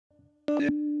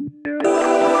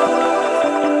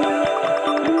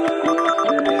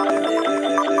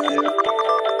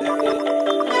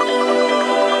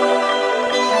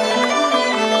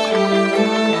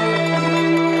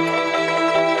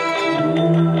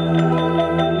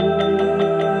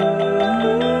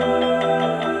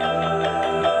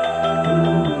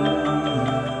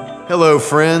Hello,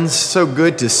 friends. So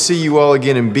good to see you all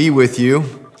again and be with you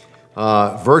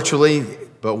virtually,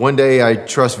 but one day I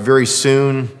trust very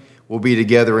soon we'll be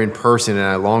together in person, and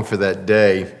I long for that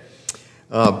day.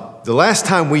 The last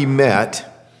time we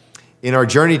met in our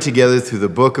journey together through the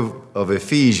book of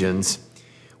Ephesians,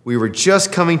 we were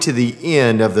just coming to the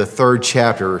end of the 3rd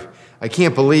chapter. I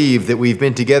can't believe that we've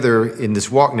been together in this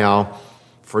walk now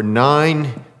for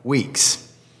 9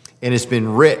 weeks. And it's been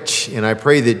rich, and I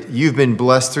pray that you've been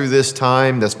blessed through this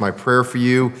time. That's my prayer for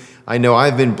you. I know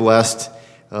I've been blessed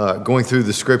going through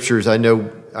the scriptures. I know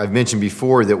I've mentioned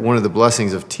before that one of the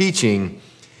blessings of teaching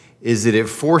is that it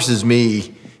forces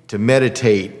me to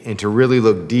meditate and to really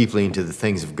look deeply into the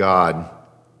things of God.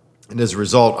 And as a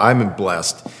result, I'm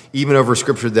blessed, even over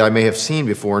scripture that I may have seen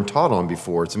before and taught on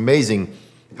before. It's amazing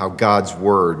how God's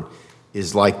word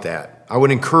is like that. I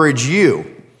would encourage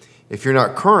you, if you're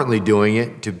not currently doing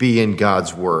it, to be in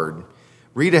God's word.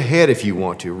 Read ahead if you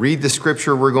want to. Read the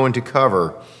scripture we're going to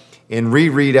cover and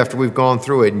reread after we've gone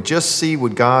through it and just see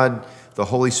what God, the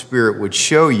Holy Spirit, would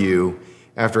show you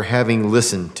after having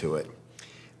listened to it.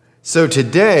 So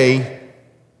today,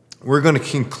 we're going to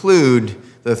conclude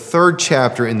the 3rd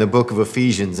chapter in the book of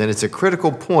Ephesians, and it's a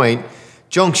critical point,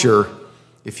 juncture,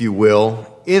 if you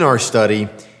will, in our study,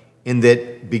 in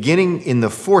that beginning in the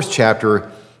 4th chapter,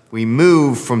 we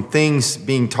move from things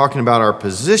being talking about our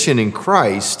position in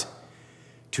Christ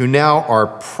to now our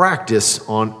practice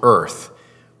on earth.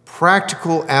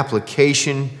 Practical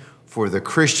application for the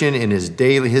Christian in his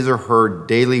or her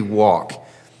daily walk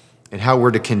and how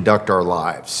we're to conduct our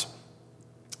lives.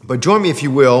 But join me, if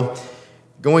you will,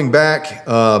 going back,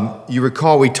 you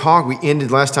recall we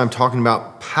ended last time talking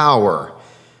about power.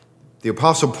 The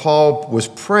Apostle Paul was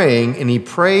praying, and he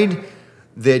prayed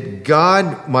that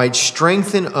God might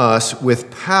strengthen us with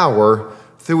power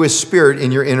through his Spirit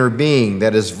in your inner being.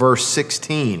 That is verse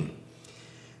 16.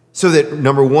 So that,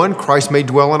 number one, Christ may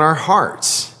dwell in our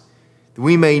hearts. That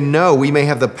we may know, we may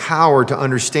have the power to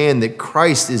understand that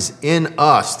Christ is in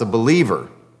us, the believer.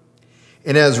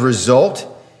 And as a result,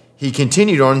 he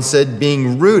continued on and said,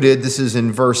 being rooted, this is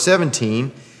in verse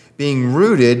 17, being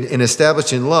rooted and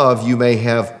established in love, you may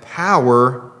have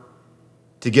power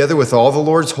together with all the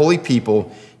Lord's holy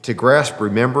people, to grasp,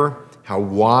 remember, how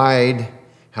wide,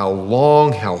 how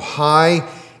long, how high,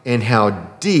 and how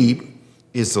deep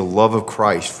is the love of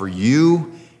Christ for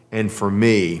you and for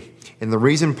me. And the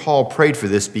reason Paul prayed for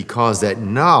this, because that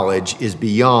knowledge is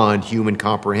beyond human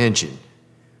comprehension.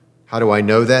 How do I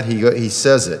know that? He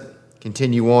says it.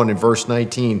 Continue on in verse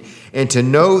 19. And to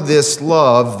know this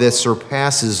love that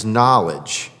surpasses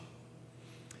knowledge.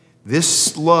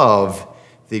 This love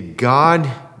that God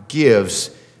gives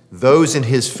those in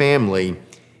his family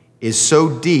is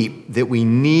so deep that we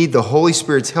need the Holy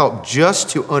Spirit's help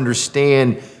just to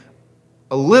understand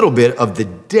a little bit of the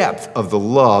depth of the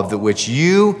love that which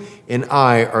you and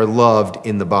I are loved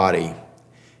in the body.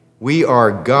 We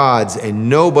are God's, and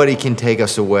nobody can take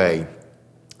us away.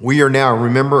 We are now,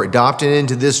 remember, adopted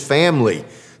into this family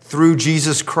through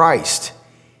Jesus Christ.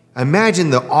 Imagine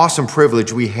the awesome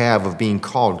privilege we have of being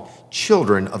called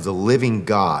children of the living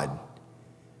God.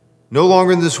 No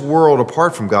longer in this world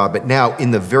apart from God, but now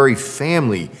in the very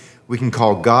family we can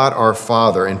call God our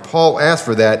Father. And Paul asked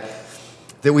for that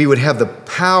we would have the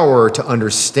power to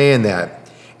understand that.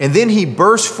 And then he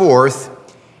burst forth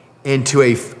into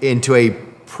a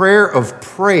prayer of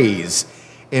praise.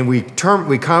 And we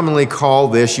commonly call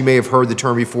this, you may have heard the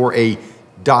term before, a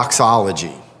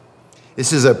doxology.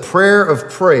 This is a prayer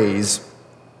of praise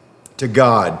to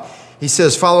God. He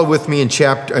says, follow with me in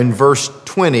verse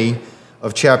 20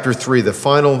 of chapter 3, the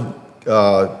final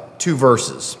 2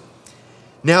 verses.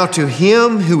 Now to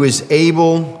him who is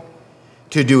able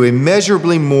to do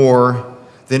immeasurably more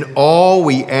than all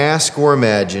we ask or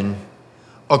imagine,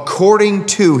 according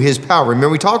to his power. Remember,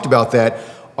 we talked about that.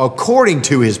 According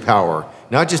to his power.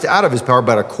 Not just out of his power,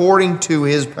 but according to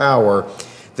his power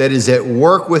that is at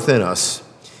work within us.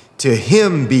 To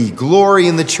him be glory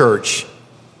in the church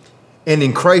and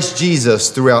in Christ Jesus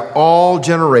throughout all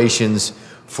generations,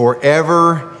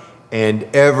 forever and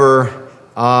ever.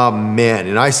 Amen.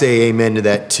 And I say amen to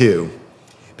that too.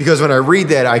 Because when I read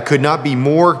that, I could not be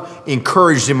more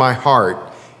encouraged in my heart.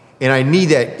 And I need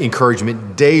that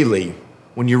encouragement daily.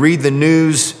 When you read the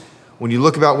news, when you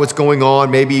look about what's going on,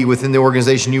 maybe within the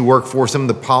organization you work for, some of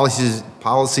the policies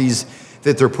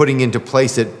that they're putting into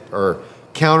place that are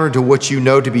counter to what you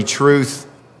know to be truth.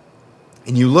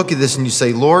 And you look at this and you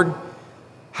say, Lord,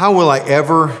 how will I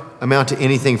ever amount to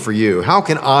anything for you? How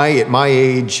can I, at my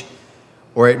age,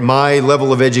 or at my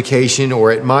level of education,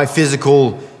 or at my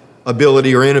physical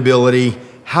ability or inability,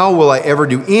 how will I ever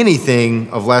do anything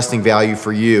of lasting value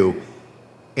for you?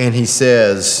 And he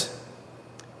says,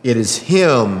 it is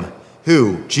him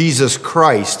who, Jesus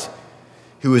Christ,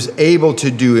 who is able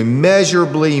to do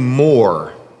immeasurably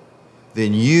more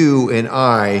than you and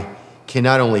I can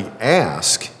not only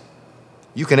ask.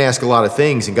 You can ask a lot of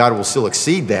things and God will still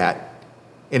exceed that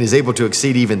and is able to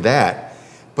exceed even that.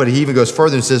 But he even goes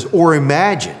further and says, or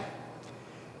imagine.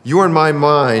 You and my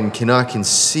mind cannot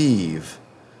conceive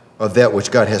of that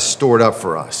which God has stored up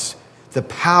for us. The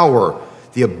power,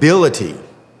 the ability.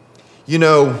 You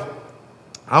know,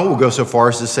 I will go so far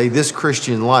as to say this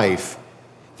Christian life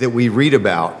that we read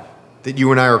about, that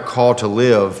you and I are called to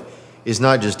live, is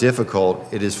not just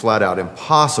difficult, it is flat out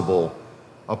impossible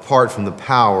apart from the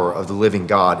power of the living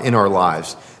God in our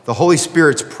lives. The Holy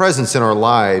Spirit's presence in our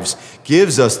lives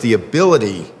gives us the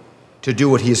ability to do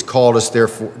what he has called us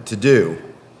therefore to do.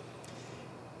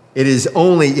 It is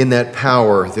only in that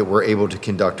power that we're able to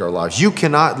conduct our lives. You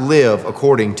cannot live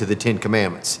according to the Ten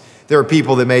Commandments. There are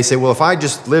people that may say, well, if I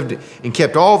just lived and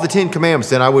kept all the Ten Commandments,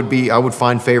 then I would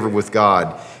find favor with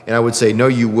God. And I would say, no,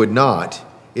 you would not.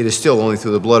 It is still only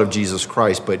through the blood of Jesus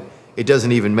Christ, but it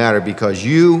doesn't even matter because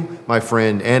you, my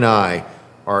friend, and I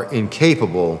are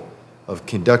incapable of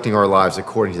conducting our lives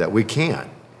according to that. We can't.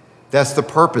 That's the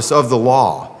purpose of the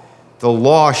law. The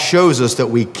law shows us that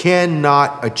we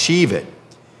cannot achieve it.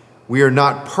 We are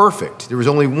not perfect. There was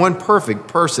only one perfect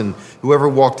person who ever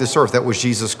walked this earth. That was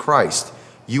Jesus Christ.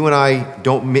 You and I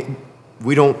don't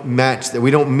match that.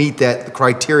 We don't meet that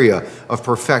criteria of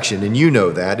perfection, and you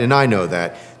know that, and I know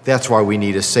that. That's why we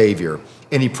need a Savior.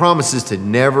 And he promises to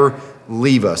never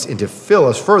leave us and to fill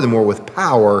us furthermore with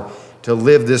power to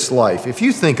live this life. If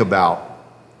you think about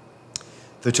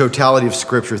the totality of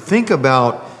Scripture, think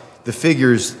about the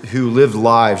figures who lived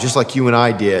lives just like you and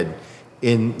I did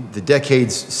in the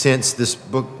decades since this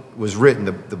book was written,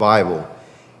 the Bible.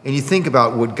 And you think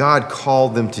about what God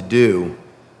called them to do.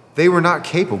 They were not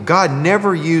capable. God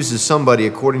never uses somebody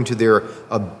according to their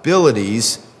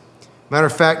abilities. Matter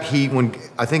of fact,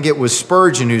 I think it was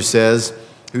Spurgeon who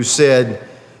said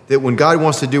that when God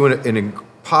wants to do an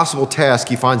impossible task,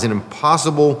 he finds an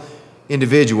impossible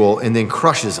individual and then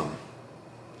crushes them.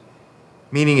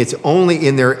 Meaning it's only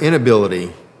in their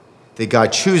inability that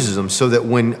God chooses them, so that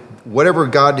when whatever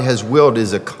God has willed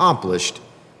is accomplished,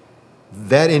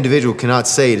 that individual cannot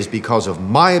say it is because of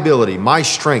my ability, my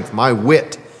strength, my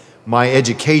wit, my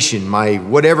education, my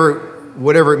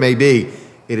whatever it may be.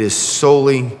 It is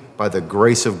solely by the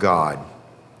grace of God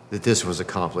that this was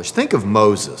accomplished. Think of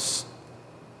Moses.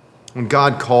 When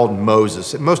God called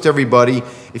Moses, most everybody,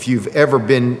 if you've ever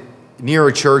been near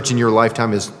a church in your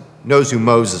lifetime, knows who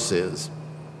Moses is.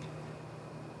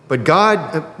 But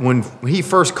God, when he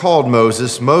first called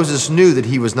Moses, Moses knew that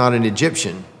he was not an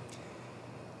Egyptian.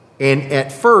 And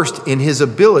at first, in his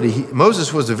ability,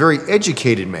 Moses was a very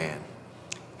educated man,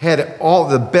 had all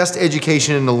the best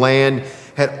education in the land,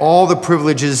 had all the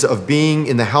privileges of being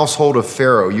in the household of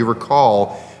Pharaoh. You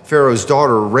recall, Pharaoh's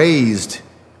daughter raised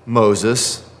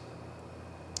Moses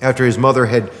after his mother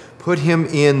had put him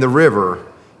in the river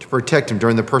to protect him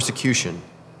during the persecution.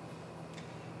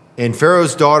 And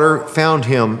Pharaoh's daughter found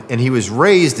him, and he was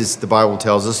raised, as the Bible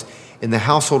tells us, in the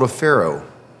household of Pharaoh.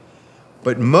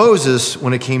 But Moses,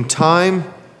 when it came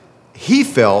time, he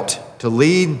felt to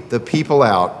lead the people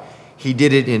out. He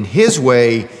did it in his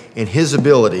way, in his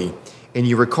ability. And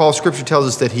you recall, Scripture tells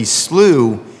us that he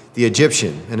slew an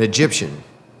Egyptian.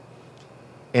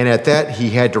 And at that, he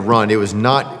had to run. It was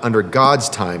not under God's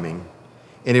timing,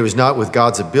 and it was not with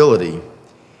God's ability.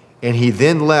 And he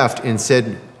then left and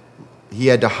said he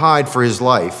had to hide for his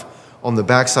life on the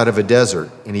backside of a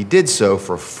desert. And he did so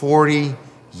for 40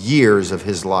 years of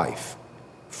his life.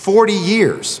 40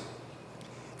 years.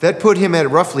 That put him at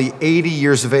roughly 80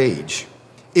 years of age.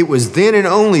 It was then and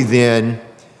only then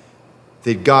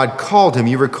that God called him.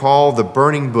 You recall the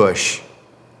burning bush.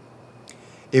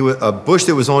 It was a bush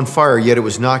that was on fire, yet it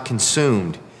was not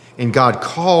consumed. And God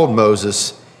called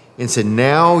Moses and said,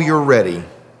 now you're ready.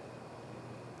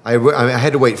 I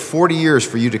had to wait 40 years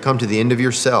for you to come to the end of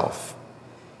yourself.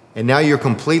 And now you're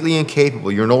completely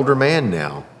incapable. You're an older man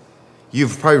now.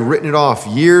 You've probably written it off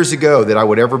years ago that I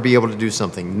would ever be able to do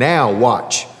something. Now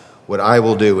watch what I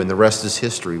will do, and the rest is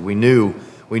history. We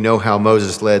know how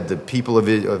Moses led the people of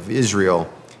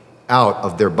Israel out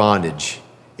of their bondage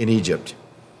in Egypt.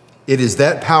 It is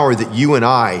that power that you and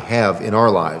I have in our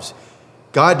lives.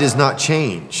 God does not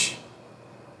change.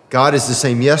 God is the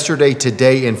same yesterday,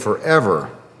 today, and forever,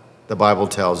 the Bible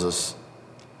tells us.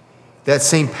 That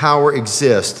same power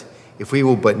exists if we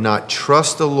will but not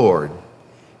trust the Lord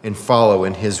and follow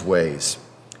in his ways.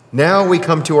 Now we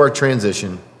come to our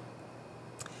transition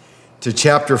to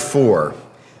chapter 4.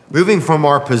 Moving from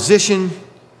our position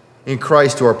in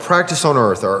Christ to our practice on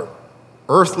earth, our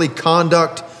earthly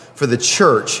conduct for the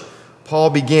church, Paul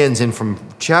begins, and from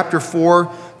chapter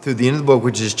 4 through the end of the book,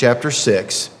 which is chapter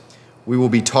 6, we will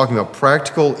be talking about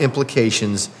practical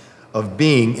implications of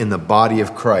being in the body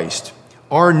of Christ.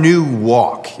 Our new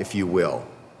walk, if you will.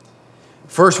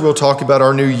 First, we'll talk about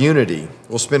our new unity.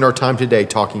 We'll spend our time today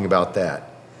talking about that.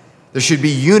 There should be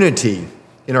unity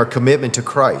in our commitment to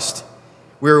Christ.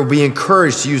 We will be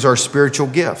encouraged to use our spiritual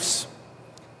gifts.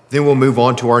 Then we'll move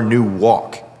on to our new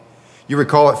walk. You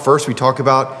recall at first we talk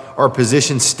about our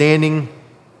position standing,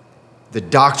 the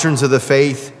doctrines of the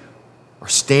faith, our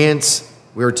stance.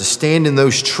 We are to stand in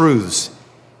those truths.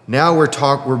 Now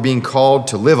we're being called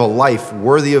to live a life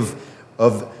worthy of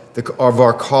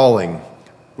our calling.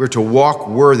 We're to walk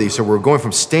worthy. So we're going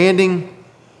from standing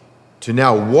to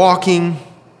now walking.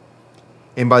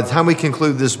 And by the time we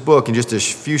conclude this book in just a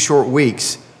few short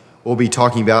weeks, we'll be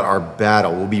talking about our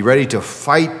battle. We'll be ready to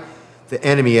fight the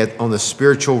enemy on the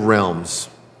spiritual realms.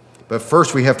 But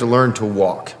first we have to learn to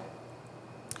walk.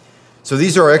 So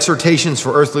these are exhortations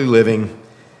for earthly living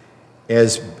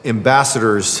as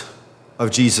ambassadors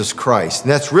of Jesus Christ.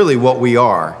 And that's really what we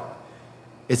are.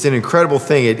 It's an incredible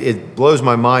thing. It blows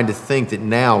my mind to think that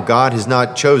now God has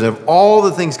not chosen, of all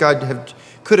the things God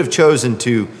could have chosen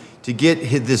to get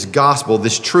this gospel,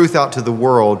 this truth out to the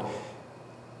world,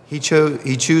 he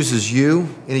chooses you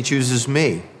and he chooses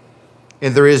me.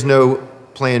 And there is no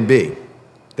plan B.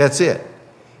 That's it.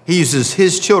 He uses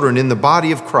his children in the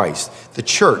body of Christ, the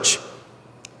church,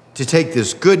 to take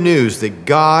this good news that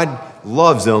God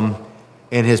loves them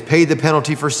and has paid the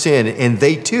penalty for sin, and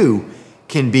they too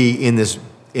can be in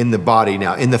the body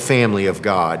now, in the family of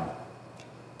God.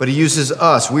 But he uses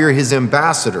us. We are his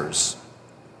ambassadors.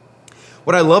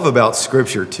 What I love about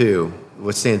Scripture too,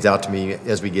 what stands out to me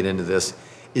as we get into this,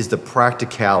 is the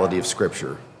practicality of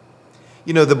Scripture.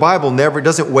 You know, the Bible never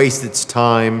doesn't waste its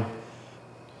time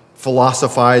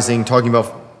philosophizing, talking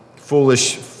about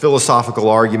foolish philosophical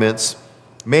arguments.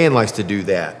 Man likes to do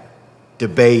that.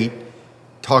 Debate,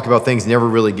 talk about things, never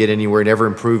really get anywhere, never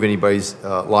improve anybody's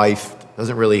life,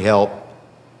 doesn't really help.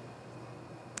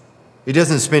 It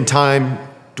doesn't spend time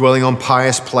dwelling on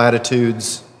pious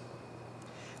platitudes.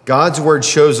 God's word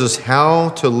shows us how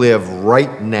to live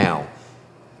right now.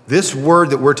 This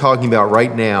word that we're talking about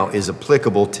right now is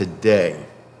applicable today.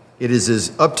 It is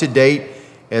as up to date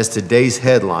as today's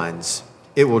headlines.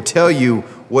 It will tell you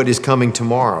what is coming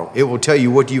tomorrow. It will tell you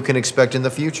what you can expect in the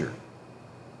future.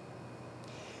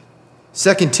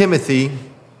 2 Timothy,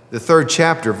 the 3rd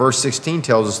chapter, verse 16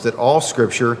 tells us that all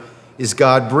Scripture is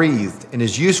God-breathed and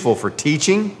is useful for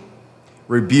teaching,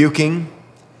 rebuking,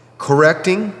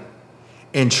 correcting,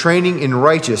 and training in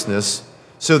righteousness,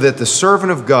 so that the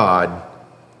servant of God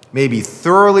may be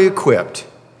thoroughly equipped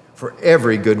for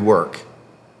every good work.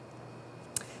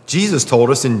 Jesus told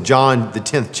us in John, the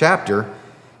 10th chapter,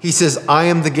 he says, I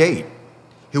am the gate.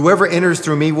 Whoever enters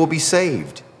through me will be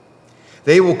saved.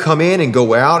 They will come in and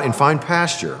go out and find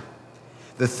pasture.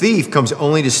 The thief comes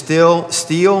only to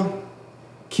steal,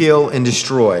 kill, and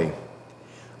destroy.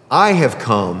 I have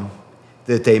come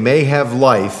that they may have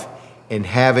life and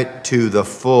have it to the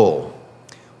full.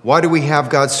 Why do we have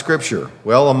God's Scripture?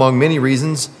 Well, among many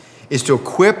reasons, is to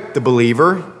equip the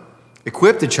believer,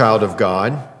 equip the child of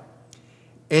God,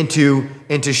 and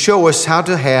to show us how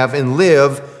to have and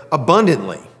live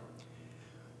abundantly.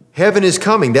 Heaven is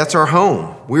coming. That's our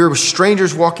home. We are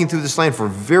strangers walking through this land for a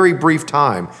very brief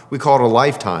time. We call it a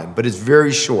lifetime, but it's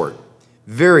very short,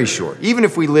 very short. Even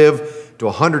if we live to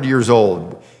 100 years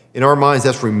old, in our minds,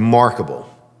 that's remarkable.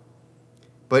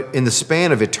 But in the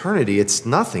span of eternity, it's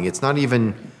nothing. It's not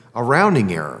even a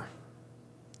rounding error.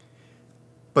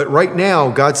 But right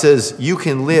now, God says you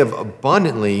can live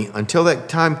abundantly until that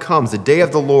time comes, the day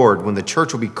of the Lord, when the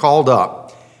church will be called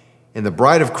up and the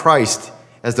bride of Christ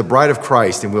as the bride of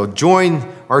Christ, and we'll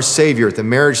join our Savior at the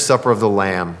marriage supper of the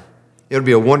Lamb. It'll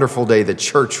be a wonderful day. The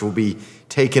church will be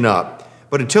taken up.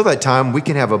 But until that time, we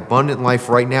can have abundant life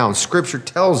right now, and Scripture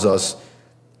tells us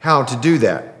how to do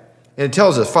that. And it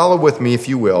tells us, follow with me if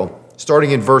you will,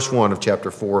 starting in verse 1 of chapter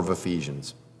 4 of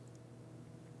Ephesians.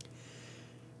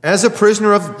 As a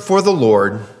prisoner for the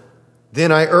Lord,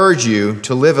 then I urge you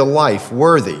to live a life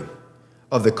worthy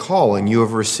of the calling you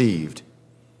have received.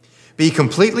 Be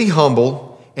completely humble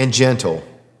and gentle.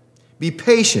 Be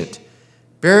patient,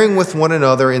 bearing with one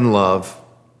another in love.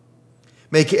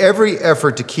 Make every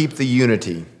effort to keep the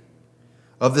unity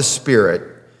of the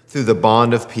Spirit through the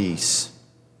bond of peace.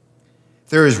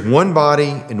 There is one body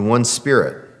and one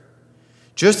Spirit,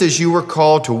 just as you were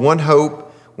called to one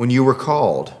hope when you were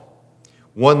called,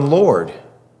 one Lord,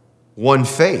 one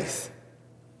faith,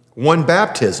 one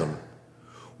baptism,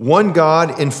 one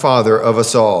God and Father of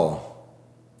us all,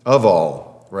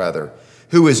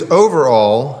 who is over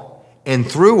all and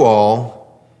through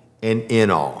all and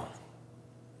in all.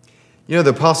 You know,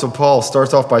 the Apostle Paul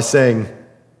starts off by saying,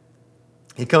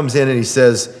 he comes in and he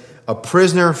says, a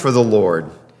prisoner for the Lord.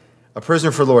 A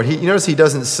prisoner for the Lord. You notice he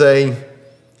doesn't say,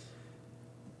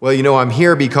 well, you know, I'm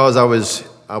here because I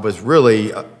was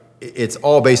really, it's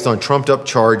all based on trumped up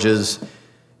charges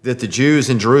that the Jews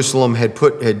in Jerusalem had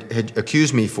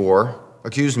accused me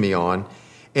on,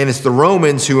 and it's the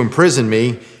Romans who imprisoned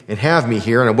me and have me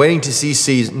here, and I'm waiting to see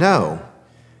Caesar. No,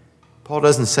 Paul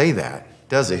doesn't say that,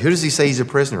 does he? Who does he say he's a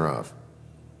prisoner of?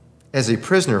 As a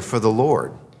prisoner for the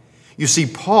Lord. You see,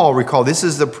 Paul, recall, this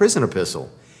is the prison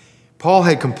epistle. Paul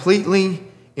had completely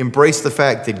embraced the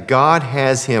fact that God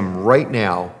has him right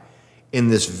now in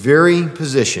this very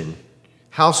position,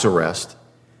 house arrest,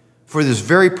 for this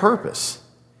very purpose.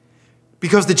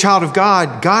 Because the child of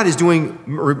God, God is doing,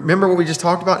 remember what we just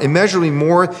talked about? Immeasurably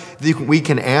more than we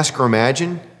can ask or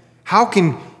imagine. How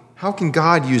can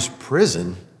God use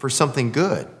prison for something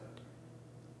good?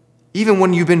 Even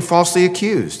when you've been falsely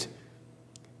accused.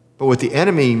 But what the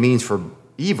enemy means for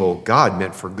evil, God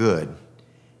meant for good.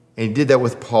 And he did that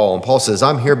with Paul. And Paul says,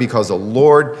 I'm here because the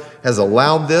Lord has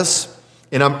allowed this,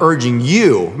 and I'm urging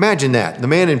you. Imagine that. The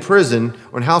man in prison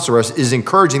or in house arrest is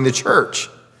encouraging the church.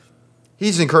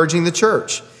 He's encouraging the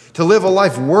church to live a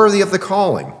life worthy of the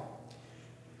calling.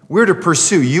 We're to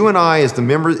pursue, you and I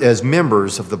as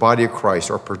members of the body of Christ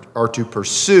are to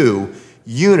pursue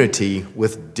unity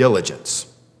with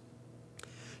diligence.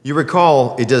 You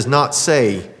recall, it does not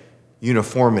say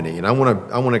uniformity, and I want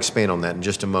to expand on that in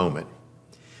just a moment.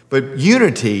 But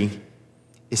unity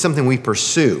is something we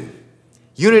pursue.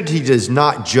 Unity does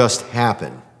not just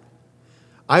happen.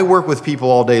 I work with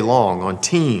people all day long on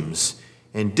teams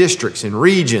and districts and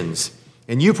regions,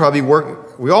 and you probably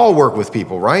we all work with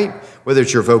people, right? Whether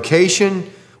it's your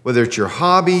vocation, whether it's your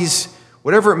hobbies,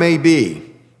 whatever it may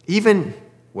be. Even,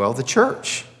 well, the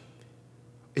church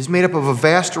is made up of a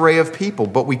vast array of people,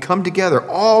 but we come together,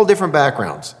 all different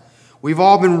backgrounds. We've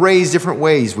all been raised different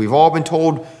ways. We've all been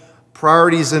told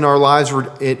priorities in our lives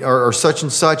are such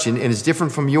and such, and it's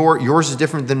different from yours is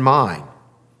different than mine.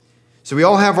 So we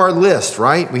all have our list,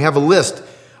 right? We have a list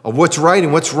of what's right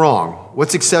and what's wrong,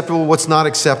 what's acceptable, what's not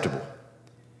acceptable.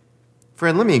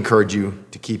 Friend, let me encourage you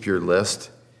to keep your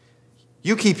list.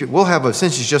 You keep it.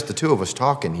 Since it's just the two of us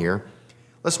talking here,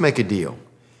 let's make a deal.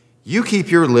 You keep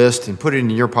your list and put it in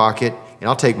your pocket, and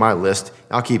I'll take my list,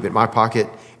 and I'll keep it in my pocket,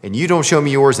 and you don't show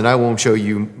me yours, and I won't show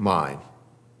you mine.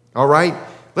 All right?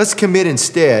 Let's commit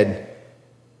instead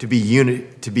to be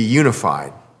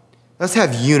unified. Let's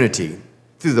have unity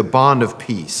through the bond of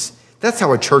peace. That's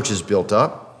how a church is built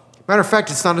up. Matter of fact,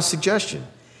 it's not a suggestion.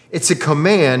 It's a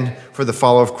command for the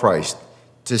follower of Christ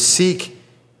to seek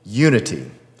unity,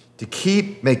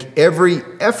 to make every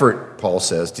effort, Paul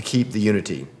says, to keep the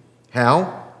unity.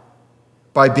 How?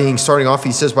 Starting off,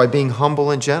 he says, by being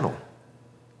humble and gentle.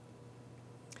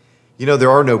 You know,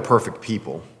 there are no perfect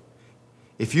people.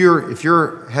 If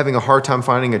you're having a hard time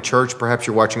finding a church, perhaps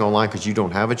you're watching online because you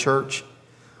don't have a church,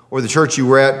 or the church you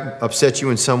were at upset you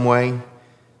in some way,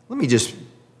 let me just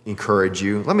encourage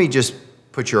you. Let me just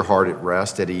put your heart at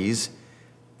rest, at ease.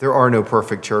 There are no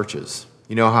perfect churches.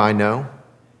 You know how I know?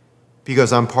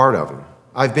 Because I'm part of them.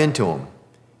 I've been to them,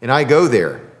 and I go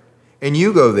there, and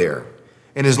you go there.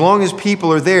 And as long as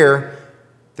people are there,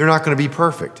 they're not going to be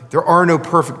perfect. There are no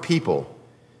perfect people.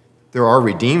 There are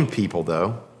redeemed people,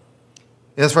 though.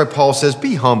 And that's why Paul says,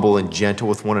 be humble and gentle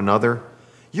with one another.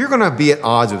 You're going to be at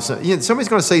odds with somebody's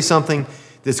going to say something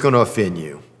that's going to offend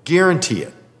you. Guarantee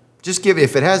it.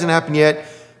 If it hasn't happened yet,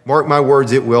 mark my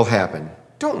words, it will happen.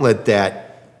 Don't let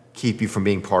that keep you from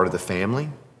being part of the family.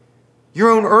 Your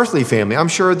own earthly family. I'm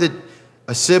sure that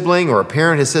a sibling or a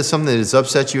parent has said something that has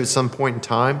upset you at some point in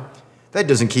time. That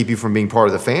doesn't keep you from being part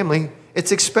of the family.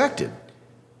 It's expected.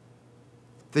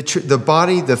 The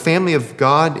body, the family of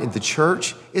God in the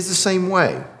church is the same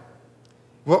way.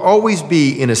 We'll always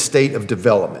be in a state of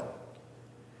development.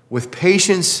 With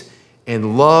patience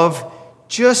and love,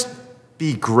 just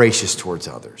be gracious towards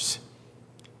others.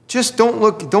 Just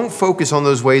don't focus on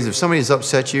those ways. If somebody has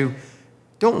upset you,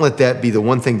 don't let that be the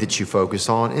one thing that you focus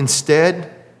on.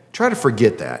 Instead, try to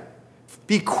forget that.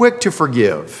 Be quick to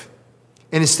forgive.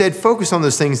 And instead, focus on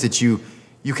those things that you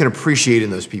can appreciate in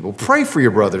those people. Pray for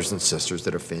your brothers and sisters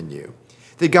that offend you.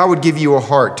 that God would give you a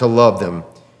heart to love them,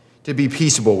 to be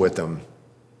peaceable with them.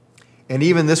 And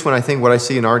even this one, I think what I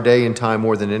see in our day and time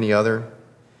more than any other,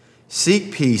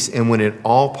 seek peace, and when at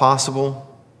all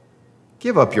possible,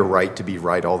 give up your right to be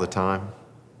right all the time.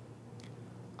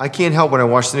 I can't help when I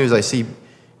watch the news, I see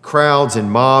crowds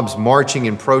and mobs marching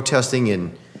and protesting,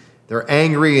 and they're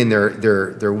angry and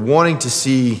they're wanting to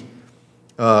see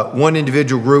one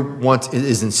individual group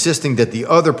is insisting that the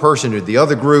other person or the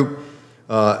other group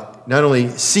not only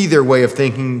see their way of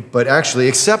thinking, but actually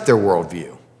accept their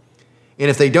worldview. And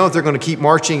if they don't, they're going to keep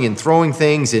marching and throwing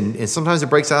things, and sometimes it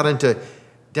breaks out into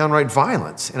downright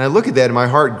violence. And I look at that and my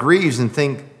heart grieves and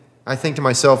I think to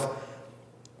myself,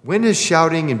 when has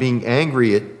shouting and being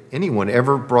angry at anyone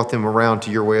ever brought them around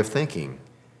to your way of thinking?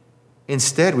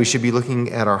 Instead, we should be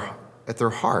looking at their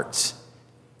hearts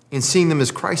and seeing them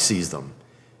as Christ sees them.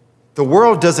 The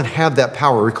world doesn't have that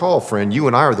power. Recall, friend, you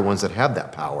and I are the ones that have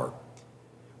that power.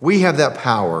 We have that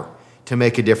power to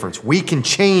make a difference. We can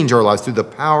change our lives through the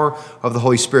power of the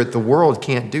Holy Spirit. The world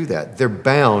can't do that. They're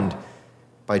bound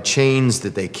by chains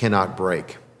that they cannot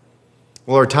break.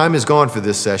 Well, our time is gone for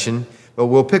this session, but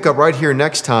we'll pick up right here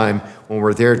next time when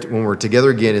we're together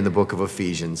again in the book of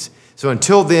Ephesians. So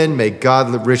until then, may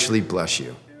God richly bless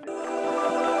you.